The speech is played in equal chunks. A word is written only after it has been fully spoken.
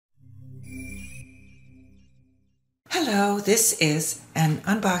Hello, this is an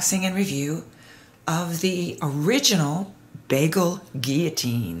unboxing and review of the original Bagel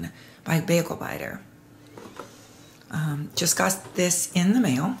Guillotine by Bagel Biter. Just got this in the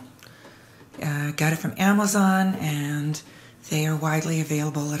mail. Got it from Amazon, and they are widely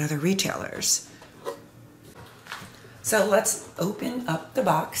available at other retailers. So let's open up the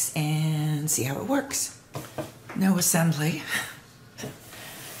box and see how it works. No assembly,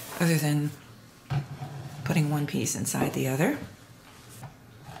 other than putting one piece inside the other.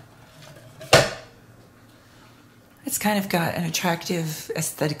 It's kind of got an attractive,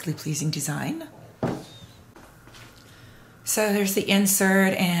 aesthetically pleasing design. So there's the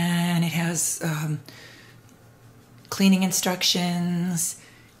insert, and it has cleaning instructions,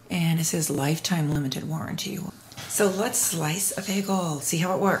 and it says lifetime limited warranty. So let's slice a bagel, see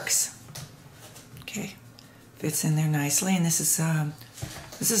how it works. Okay, fits in there nicely, and this is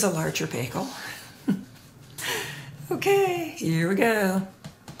a larger bagel. Okay, here we go.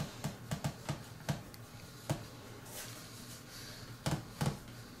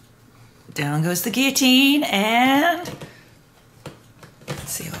 Down goes the guillotine, and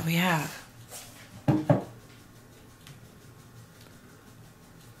let's see what we have.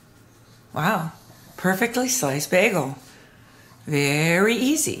 Wow, perfectly sliced bagel. Very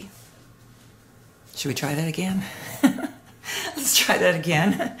easy. Should we try that again? Let's try that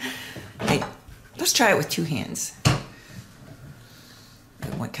again. Hey, let's try it with two hands.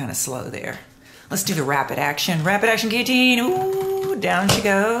 It went kind of slow there. Let's do the rapid action. Rapid action guillotine. Ooh, down she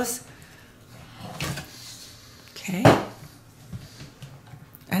goes. Okay.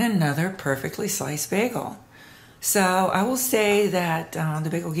 And another perfectly sliced bagel. So I will say that the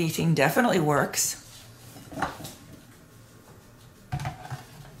Bagel Guillotine definitely works.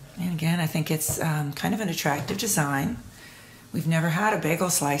 And again, I think it's kind of an attractive design. We've never had a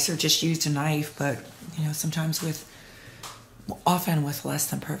bagel slicer, just used a knife, but you know, sometimes often with less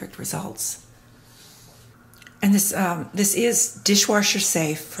than perfect results. And this is dishwasher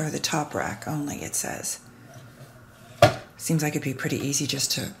safe for the top rack only, it says. Seems like it'd be pretty easy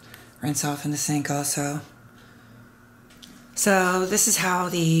just to rinse off in the sink also. So this is how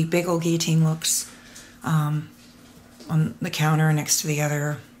the Bagel Guillotine looks on the counter next to the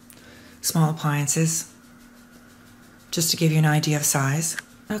other small appliances, just to give you an idea of size.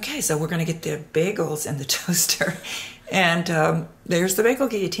 Okay, so we're going to get the bagels in the toaster, and there's the Bagel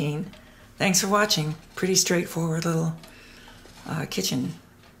Guillotine. Thanks for watching. Pretty straightforward little kitchen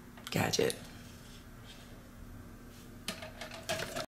gadget.